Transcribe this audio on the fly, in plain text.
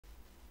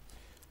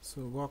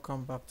So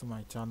welcome back to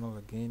my channel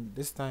again.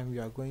 This time we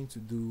are going to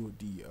do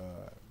the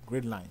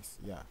grid lines.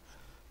 Yeah,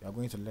 we are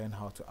going to learn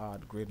how to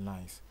add grid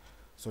lines.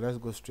 So let's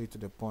go straight to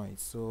the point.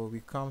 So we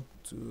come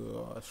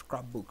to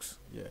scrapbooks.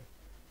 Yeah,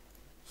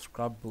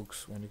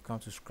 scrapbooks. When you come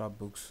to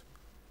scrapbooks,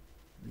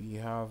 we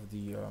have the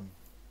you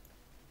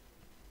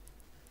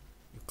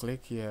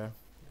click here,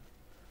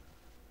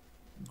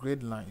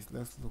 grid lines.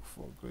 Let's look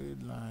for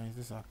grid lines.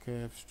 These are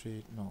curved,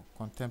 straight, no,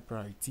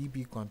 contemporary,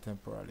 TB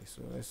contemporary.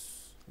 So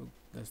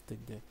let's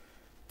take the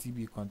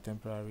TB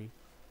contemporary.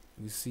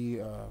 You see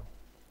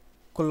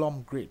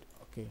column grid.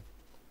 Okay,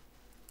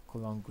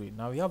 column grid.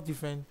 Now we have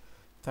different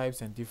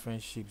types and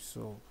different shapes.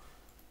 So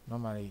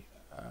normally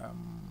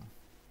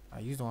I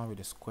use the one with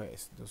the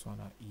squares. Those one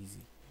are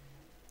easy.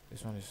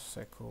 This one is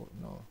circle.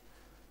 No,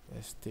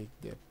 let's take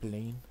the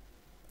plain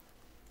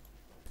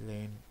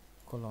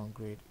column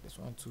grid. This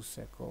one too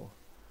circle.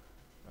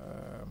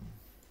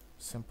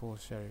 Simple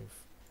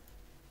serif.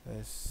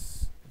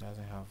 This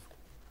doesn't have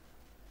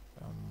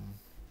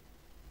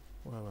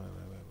wait.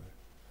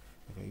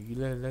 Okay,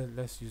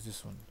 let's use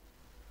this one.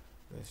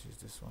 Let's use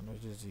this one,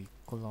 which is the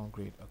column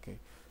grid. Okay,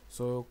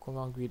 so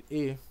column grid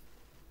A,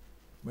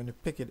 when you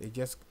pick it, it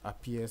just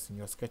appears in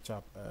your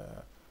SketchUp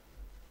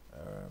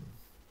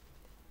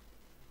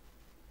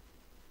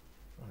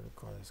what do you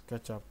call it,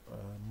 SketchUp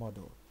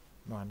model.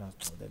 No,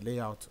 the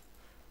layout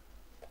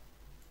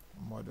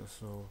model.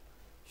 So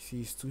you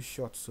see it's too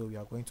short, so we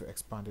are going to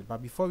expand it.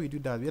 But before we do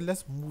that,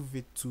 let's move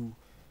it to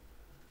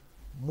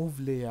move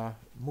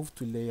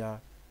to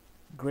layer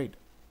grid.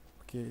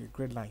 Okay,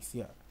 grid lines.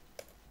 Yeah,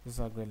 these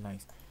are grid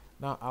lines.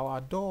 Now our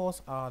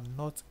doors are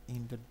not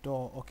in the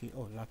door. Okay,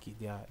 oh lucky,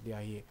 they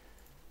are here.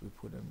 We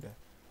put them there.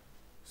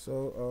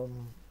 So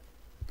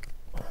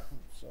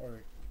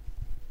sorry,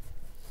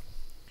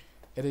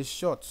 it is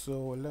short,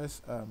 so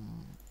let's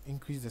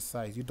increase the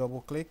size. You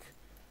double click,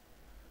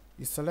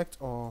 you select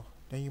all,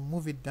 then you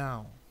move it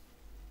down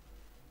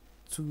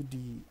to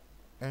the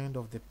end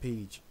of the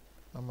page.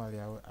 Normally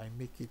I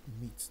make it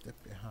meet the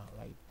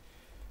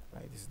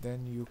like this.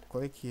 Then you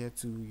click here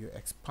to you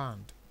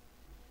expand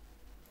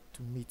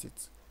to meet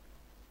it.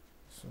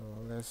 So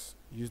let's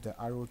use the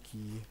arrow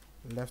key,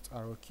 left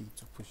arrow key,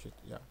 to push it.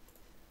 Yeah,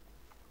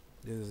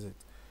 this is it.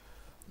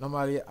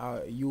 Normally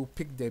you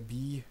pick the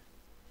B,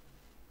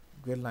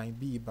 grid line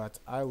B, but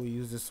I will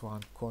use this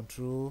one.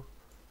 Control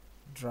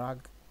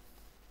drag,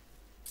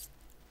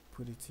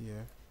 put it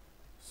here.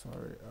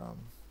 Sorry,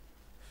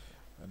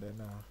 and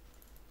then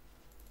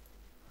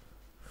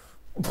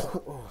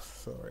oh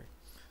sorry,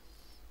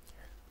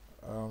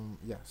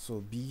 yeah,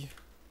 so B,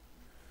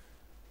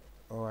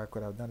 oh I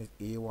could have done it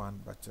A1,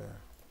 but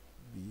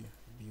B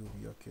will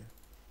be okay.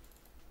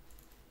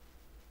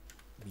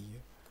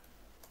 B,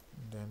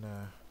 and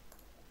then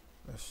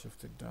let's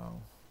shift it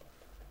down.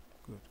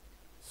 Good.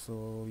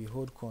 So we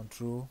hold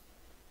control,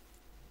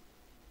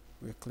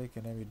 we click,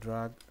 and then we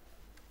drag.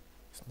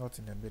 It's not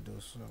in the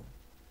middle, so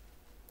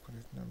put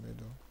it in the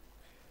middle.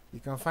 You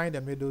can find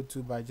the middle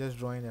too by just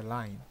drawing a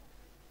line.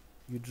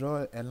 You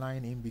draw a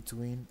line in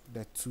between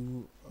the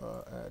two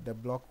the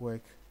block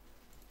work,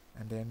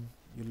 and then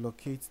you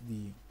locate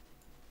the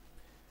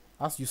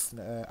as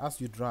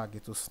you drag,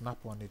 it will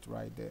snap on it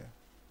right there.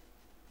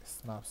 It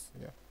snaps.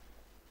 Yeah,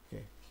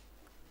 okay.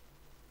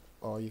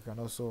 Or you can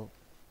also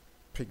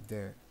pick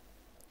the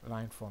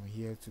line from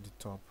here to the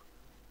top,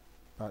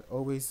 but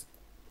always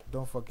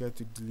don't forget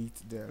to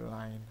delete the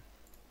line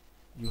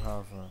you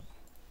have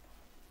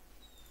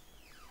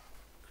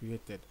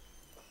created.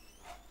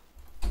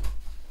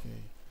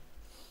 Okay,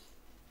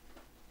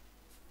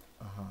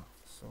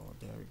 so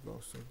there we go.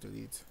 So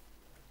delete.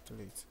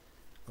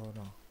 Oh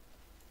no,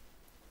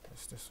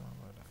 it's this one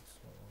like that.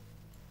 So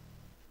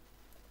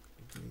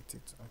delete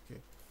it.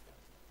 Okay,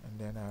 and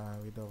then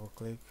we double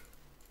click,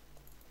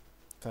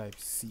 type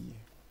C,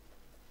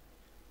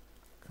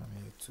 come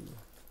here to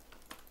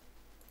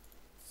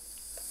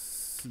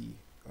C.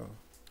 Oh,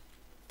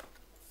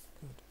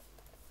 good.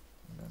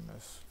 And then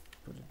let's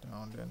put it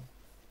down. Then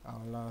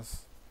our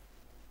last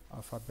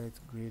alphabet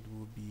grade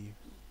will be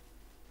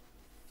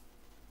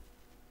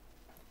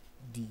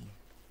D.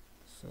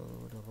 So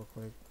double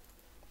click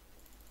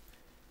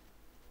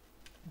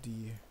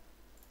D.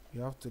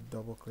 You have to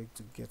double click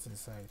to get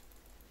inside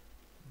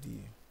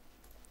D.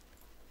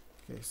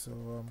 Okay,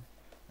 so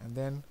and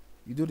then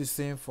you do the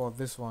same for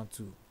this one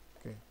too.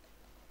 Okay,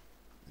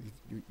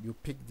 you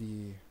pick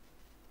the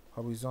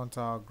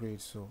horizontal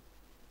grid, so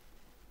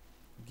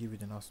give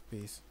it enough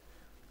space.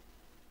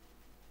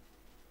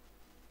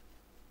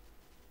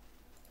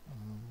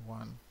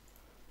 One.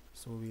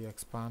 So we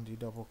expand, you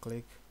double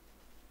click,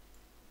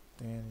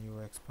 then you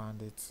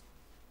expand it,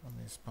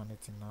 expand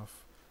it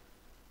enough,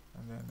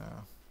 and then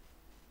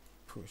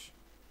push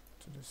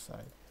to the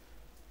side.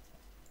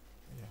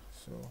 Yeah,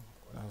 so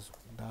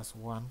that's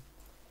one.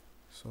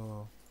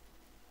 So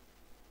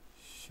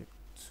shift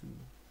 2.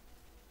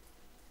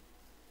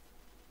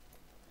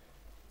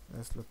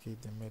 Let's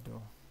locate the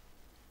middle,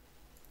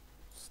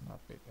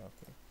 snap it.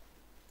 Okay,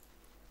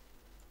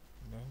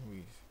 and then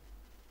we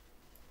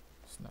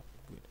snap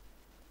it. Good.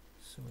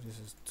 So this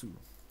is 2.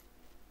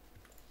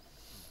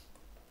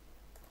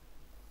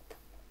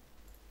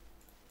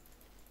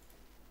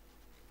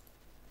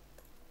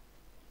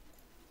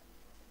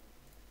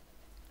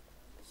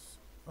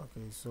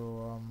 Okay,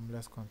 so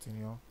let's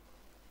continue.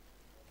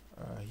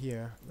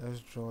 Here,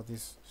 let's draw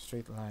this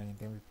straight line.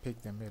 Then we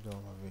pick the middle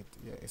of it.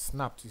 Yeah, it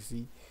snaps. You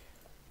see,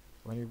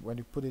 when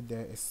you put it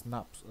there, it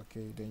snaps.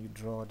 Okay, then you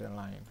draw the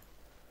line.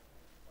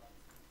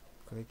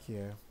 Click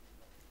here.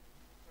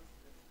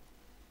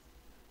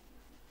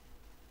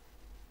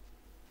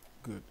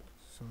 Good.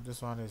 So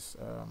this one is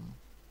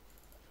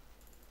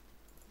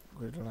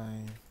grid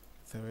line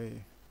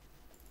 3.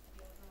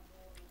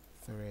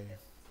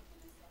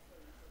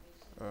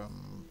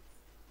 Um.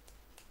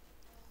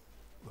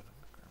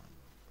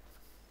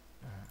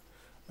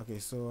 Okay,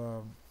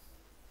 so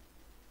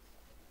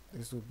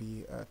this will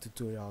be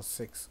tutorial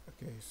 6.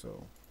 Okay,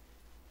 so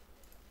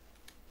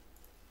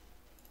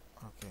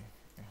okay,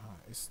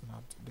 it's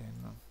snapped. Then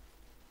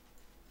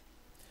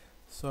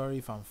sorry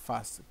if I'm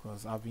fast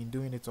because I've been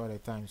doing it all the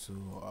time, so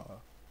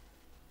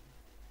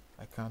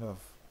I kind of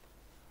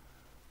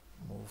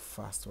move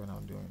fast when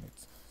I'm doing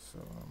it. So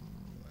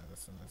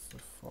that's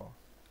 4.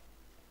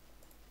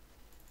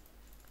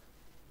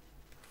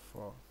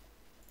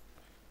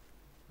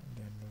 And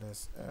then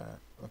let's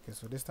okay,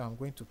 so this time I'm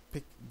going to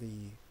pick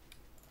the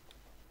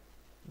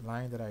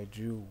line that I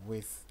drew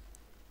with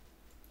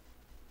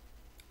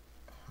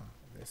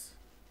this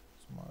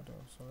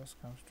model. So let's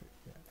come straight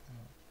here.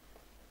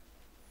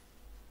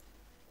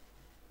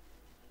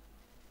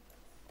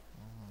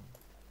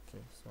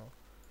 Okay, so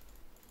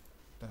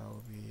that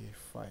will be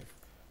 5.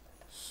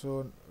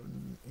 So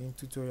in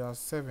tutorial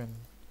 7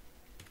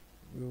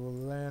 we will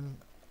learn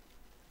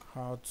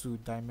how to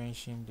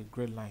dimension the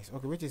grid lines.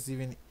 Okay, which is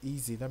even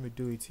easy. Let me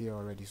do it here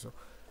already. So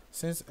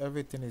since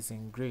everything is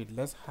in grid,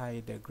 let's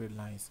hide the grid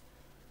lines.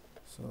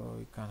 So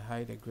we can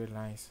hide the grid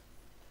lines.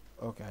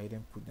 Okay, I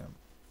didn't put them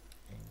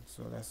in.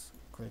 So let's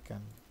click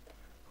and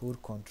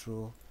hold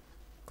Control,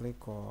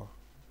 click or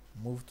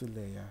move to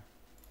layer,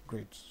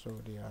 grid. So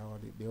they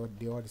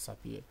all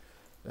disappear.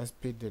 Let's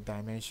pick the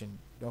dimension.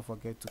 Don't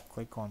forget to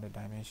click on the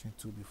dimension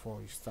tool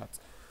before you start.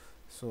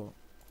 So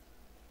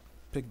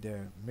pick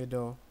the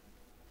middle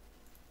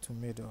to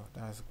middle.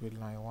 That's grid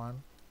line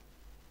 1.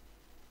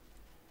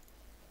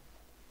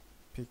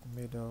 Pick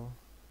middle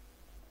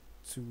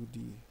to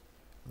the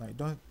like.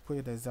 Don't put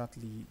it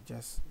exactly.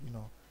 Just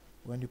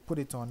when you put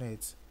it on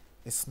it,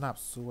 it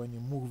snaps. So when you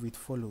move, it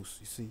follows.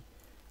 You see.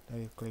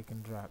 Then you click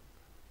and drag.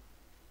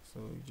 So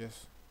you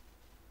just,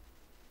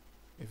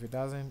 if it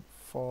doesn't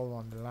fall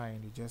on the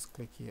line, you just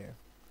click here,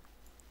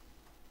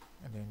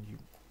 and then you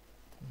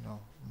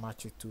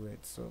match it to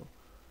it. So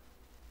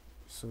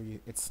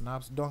it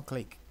snaps. Don't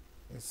click.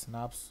 It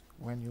snaps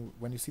when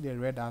you see the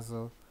red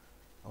arrow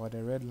or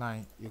the red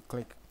line. You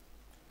click.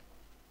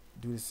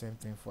 Do the same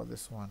thing for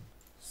this one.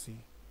 See.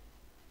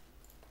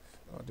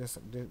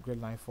 The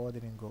grid line 4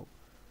 didn't go.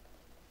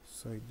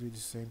 So you do the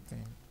same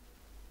thing.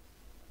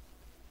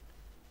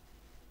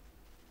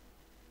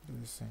 Do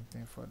the same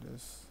thing for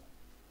this.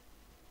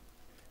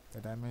 The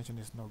dimension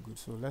is not good.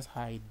 So let's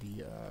hide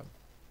the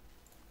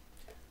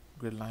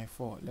grid line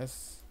 4.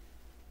 Let's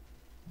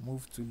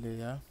move to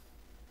layer.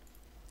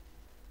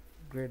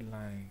 Grid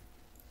line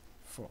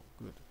 4.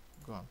 Good.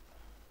 Gone.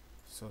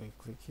 So you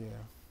click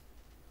here.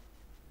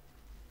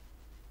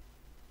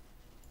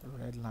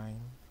 Red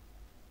line,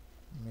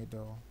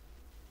 middle,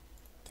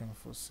 10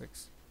 for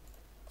 6.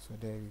 So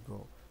there we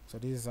go. So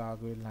this is our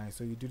grid line.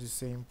 So you do the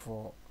same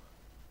for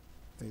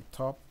the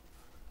top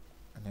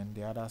and then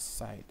the other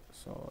side.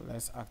 So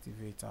let's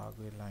activate our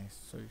grid lines.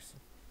 So you see,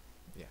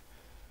 yeah,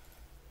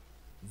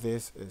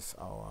 this is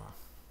our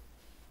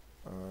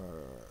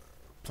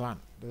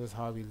plan. This is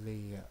how we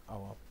lay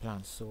our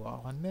plan. So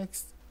our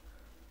next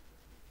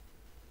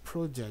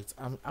project,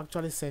 I'm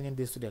actually sending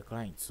this to the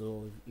client.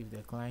 So if the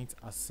client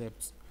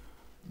accepts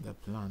the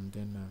plan,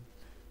 then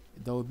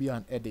there will be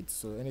an edit.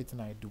 So anything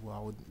I do, I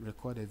would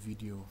record a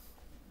video.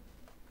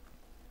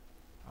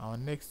 Our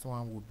next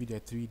one will be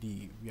the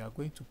 3D. We are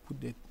going to put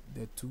the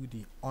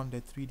 2D on the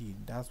 3D.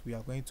 That's, we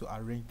are going to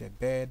arrange the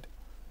bed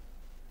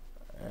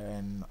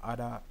and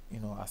other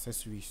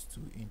accessories to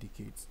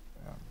indicate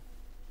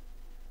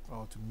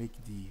or to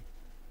make the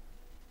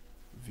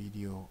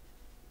video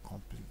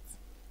complete.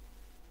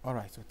 All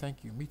right, so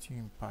thank you. Meet you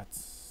in part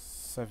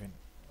 7.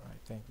 All right,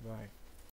 thank you. Bye.